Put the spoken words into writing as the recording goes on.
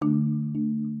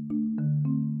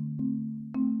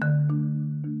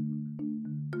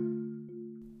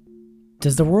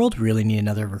Does the world really need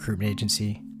another recruitment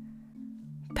agency?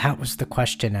 That was the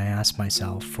question I asked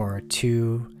myself for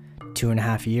two and a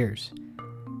half years.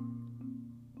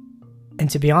 And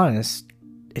to be honest,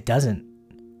 it doesn't.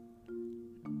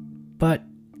 But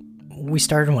we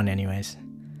started one anyways.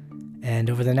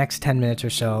 And over the next 10 minutes or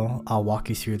so, I'll walk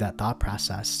you through that thought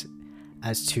process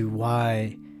as to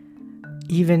why,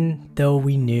 even though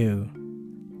we knew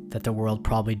that the world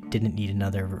probably didn't need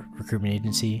another recruitment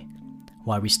agency,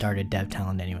 why we started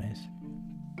DevTalent anyways.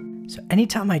 So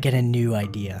anytime I get a new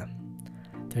idea,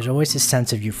 there's always this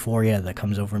sense of euphoria that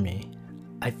comes over me.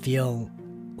 I feel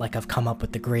like I've come up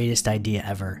with the greatest idea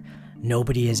ever.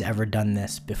 Nobody has ever done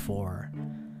this before.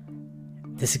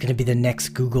 This is going to be the next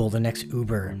Google, the next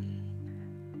Uber.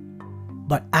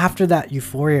 But after that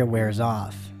euphoria wears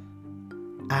off,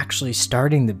 actually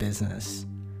starting the business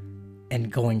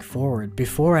and going forward,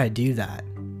 before I do that,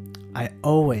 I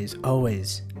always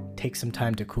take some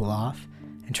time to cool off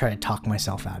and try to talk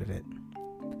myself out of it.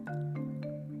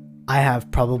 I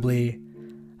have probably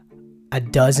a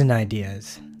dozen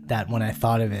ideas that when I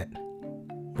thought of it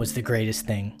was the greatest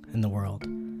thing in the world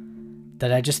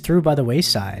that I just threw by the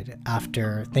wayside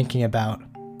after thinking about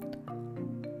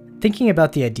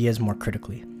the ideas more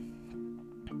critically.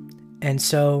 And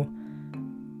so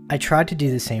I tried to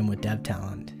do the same with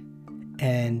DevTalent,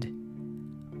 and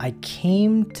I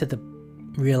came to the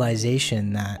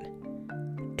realization that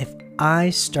if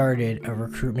I started a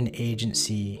recruitment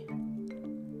agency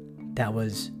that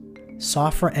was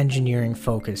software engineering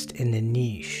focused in the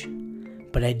niche,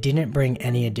 but I didn't bring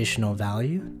any additional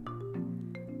value,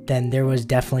 then there was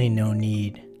definitely no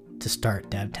need to start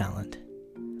DevTalent.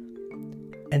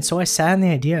 And so I sat on the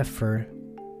idea for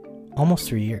almost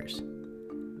 3 years.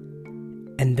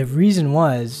 And the reason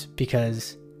was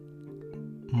because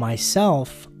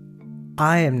myself,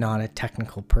 I am not a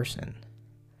technical person.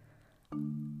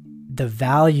 The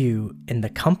value in the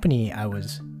company I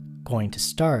was going to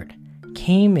start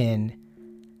came in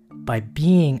by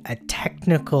being a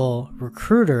technical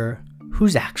recruiter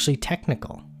who's actually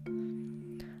technical.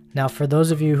 Now, for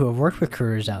those of you who have worked with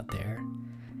recruiters out there,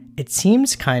 it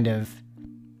seems kind of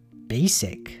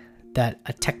basic that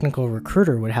a technical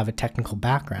recruiter would have a technical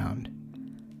background,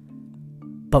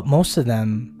 but most of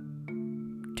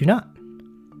them do not.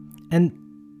 And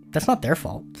that's not their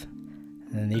fault.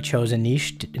 And they chose a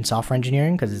niche in software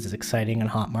engineering because it's an exciting and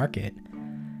hot market.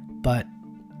 But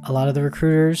a lot of the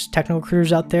technical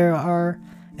recruiters out there are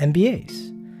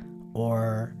MBAs,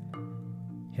 or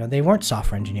they weren't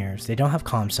software engineers. They don't have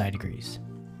comp sci degrees.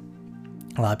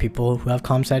 A lot of people who have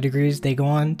comp sci degrees, they go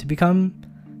on to become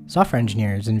software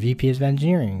engineers and VPs of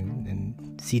engineering and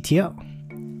CTO.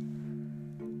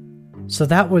 So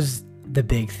that was the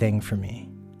big thing for me.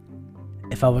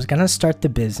 If I was going to start the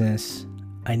business,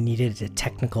 I needed a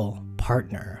technical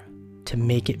partner to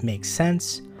make it make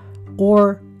sense,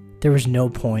 or there was no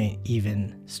point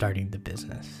even starting the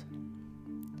business.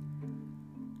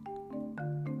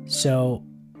 So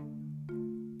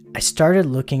I started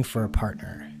looking for a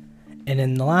partner. And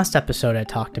in the last episode, I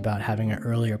talked about having an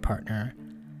earlier partner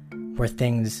where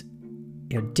things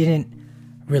didn't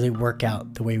really work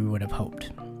out the way we would have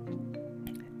hoped.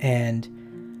 And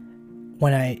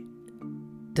when I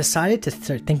decided to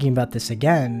start thinking about this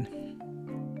again,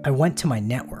 I went to my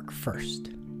network first.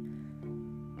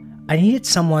 I needed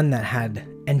someone that had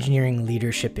engineering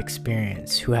leadership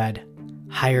experience, who had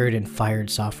hired and fired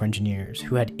software engineers,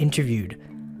 who had interviewed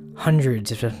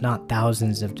hundreds, if not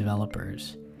thousands, of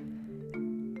developers.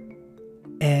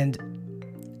 And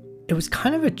it was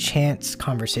kind of a chance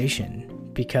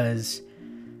conversation because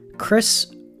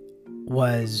Chris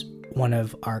was one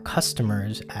of our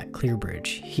customers at ClearBridge.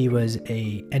 He was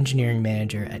an engineering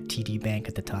manager at TD Bank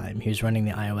at the time. He was running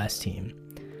the iOS team.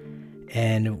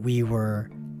 And we were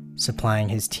supplying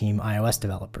his team iOS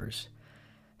developers.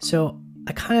 So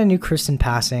I kind of knew Chris in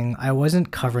passing. I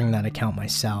wasn't covering that account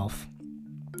myself,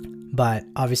 but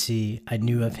obviously I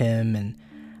knew of him, and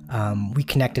we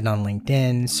connected on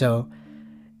LinkedIn. So,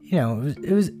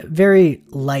 it was a very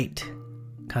light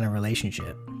kind of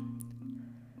relationship.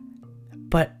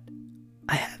 But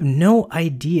I have no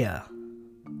idea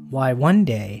why one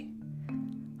day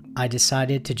I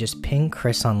decided to just ping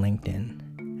Chris on LinkedIn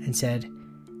and said,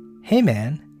 "Hey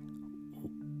man,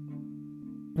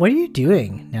 what are you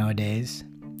doing nowadays?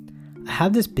 I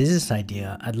have this business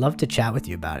idea. I'd love to chat with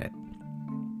you about it."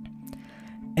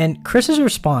 And Chris's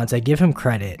response, I give him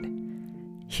credit.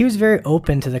 He was very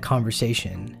open to the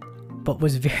conversation, but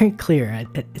was very clear.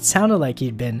 It sounded like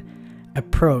he'd been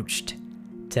approached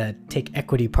to take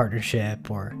equity partnership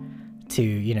or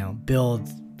to, build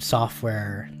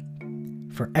software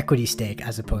for equity stake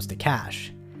as opposed to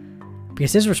cash.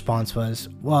 Because his response was,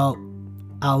 well,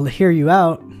 I'll hear you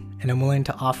out and I'm willing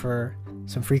to offer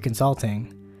some free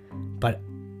consulting, but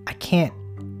I can't,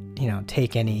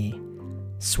 take any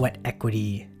sweat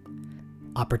equity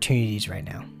opportunities right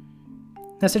now.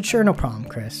 I said, sure, no problem,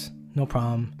 Chris. No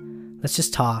problem. Let's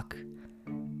just talk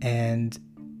and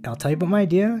I'll tell you about my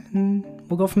idea and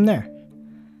we'll go from there.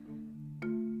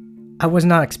 I was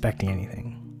not expecting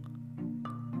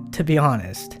anything. To be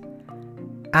honest,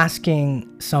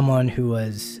 asking someone who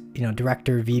was,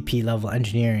 director, VP level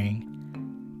engineering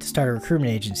to start a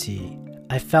recruitment agency,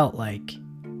 I felt like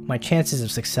my chances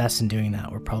of success in doing that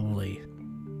were probably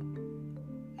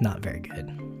not very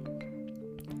good.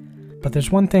 But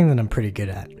there's one thing that I'm pretty good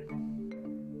at,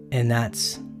 and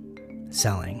that's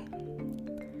selling.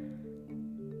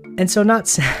 And so not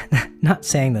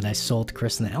saying that I sold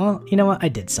Kristen. Well, you know what? I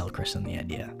did sell Kristen the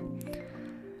idea.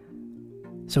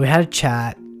 So we had a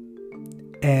chat,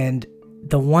 and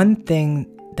the one thing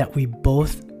that we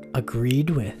both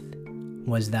agreed with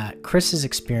was that Chris's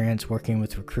experience working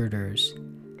with recruiters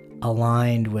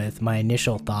aligned with my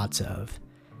initial thoughts of,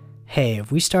 hey,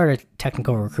 if we start a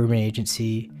technical recruitment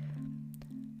agency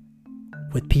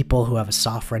with people who have a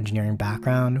software engineering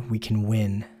background, we can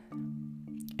win.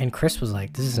 And Chris was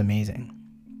like, this is amazing.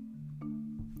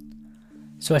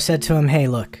 So I said to him, hey,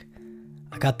 look,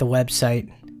 I got the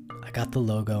website, I got the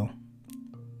logo.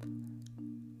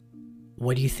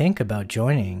 What do you think about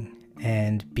joining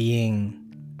and being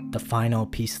the final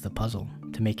piece of the puzzle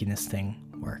to making this thing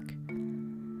work?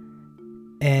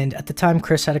 And at the time,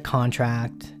 Chris had a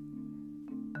contract.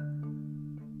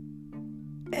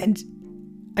 And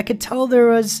I could tell there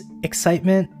was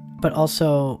excitement, but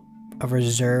also a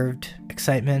reserved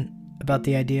excitement about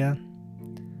the idea.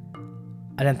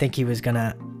 I didn't think he was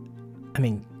gonna...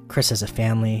 Chris has a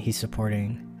family he's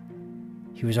supporting.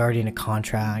 He was already in a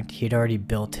contract. He had already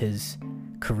built his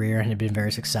career and had been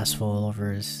very successful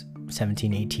over his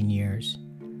 17, 18 years.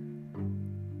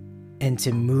 And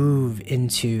to move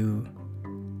into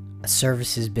a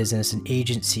services business, an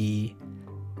agency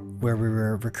where we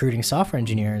were recruiting software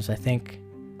engineers, I think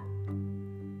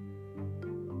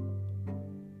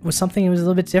was something that was a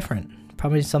little bit different.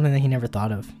 Probably something that he never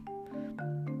thought of.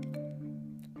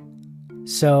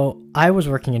 So I was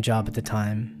working a job at the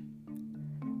time,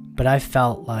 but I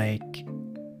felt like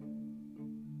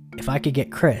if I could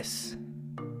get Chris,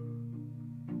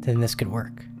 then this could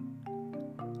work.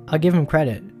 I'll give him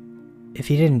credit. If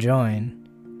he didn't join,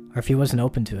 or if he wasn't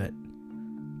open to it,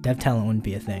 dev talent wouldn't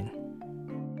be a thing.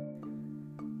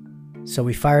 So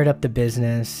we fired up the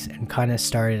business and kind of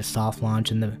started a soft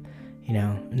launch in the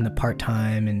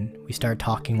part-time, and we started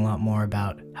talking a lot more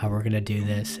about how we're going to do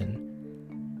this, and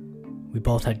we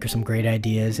both had some great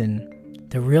ideas. And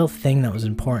the real thing that was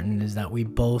important is that we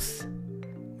both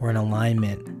were in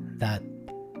alignment that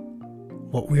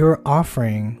what we were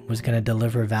offering was going to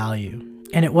deliver value.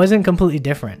 And it wasn't completely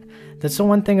different. That's the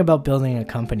one thing about building a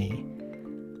company.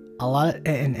 A lot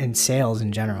and sales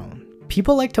in general.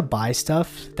 People like to buy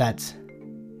stuff that's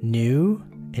new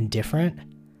and different,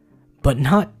 but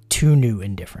not too new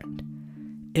and different.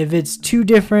 If it's too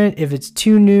different, if it's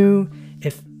too new,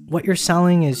 if what you're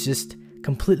selling is just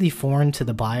completely foreign to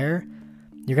the buyer,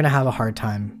 you're going to have a hard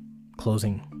time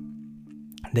closing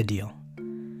the deal.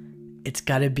 It's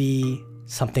got to be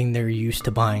something they're used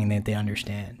to buying that they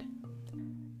understand.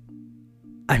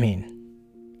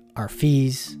 Our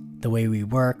fees, the way we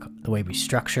work, the way we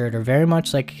structure it are very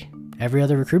much like every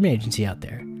other recruitment agency out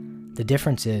there. The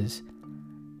difference is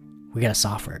we got a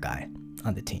software guy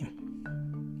on the team.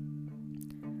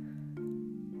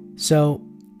 So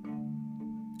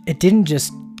it didn't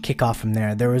just kick off from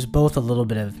there. There was both a little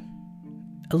bit of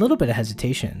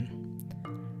hesitation.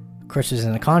 Chris was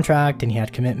in a contract and he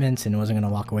had commitments and wasn't going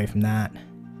to walk away from that.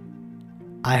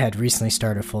 I had recently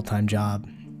started a full-time job.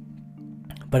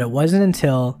 But it wasn't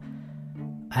until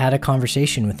I had a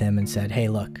conversation with him and said, hey,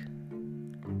 look,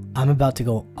 I'm about to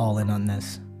go all in on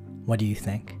this. What do you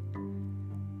think?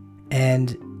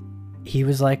 And he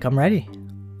was like, I'm ready.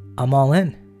 I'm all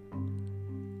in.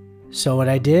 So what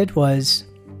I did was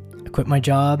I quit my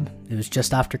job. It was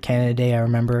just after Canada Day, I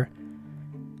remember.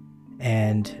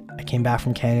 And I came back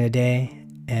from Canada Day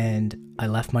and I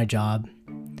left my job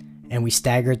and we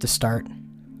staggered the start.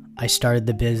 I started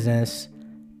the business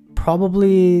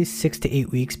probably 6 to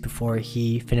 8 weeks before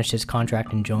he finished his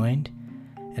contract and joined,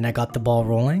 and I got the ball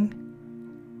rolling,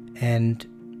 and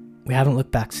we haven't looked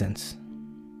back since.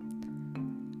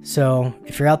 So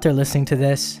if you're out there listening to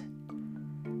this,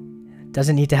 it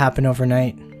doesn't need to happen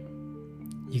overnight.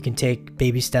 You can take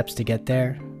baby steps to get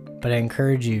there, but I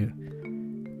encourage you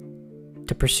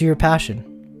to pursue your passion.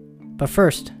 But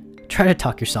first, try to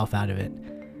talk yourself out of it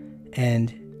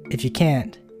And if you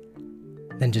can't,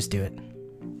 then just do it.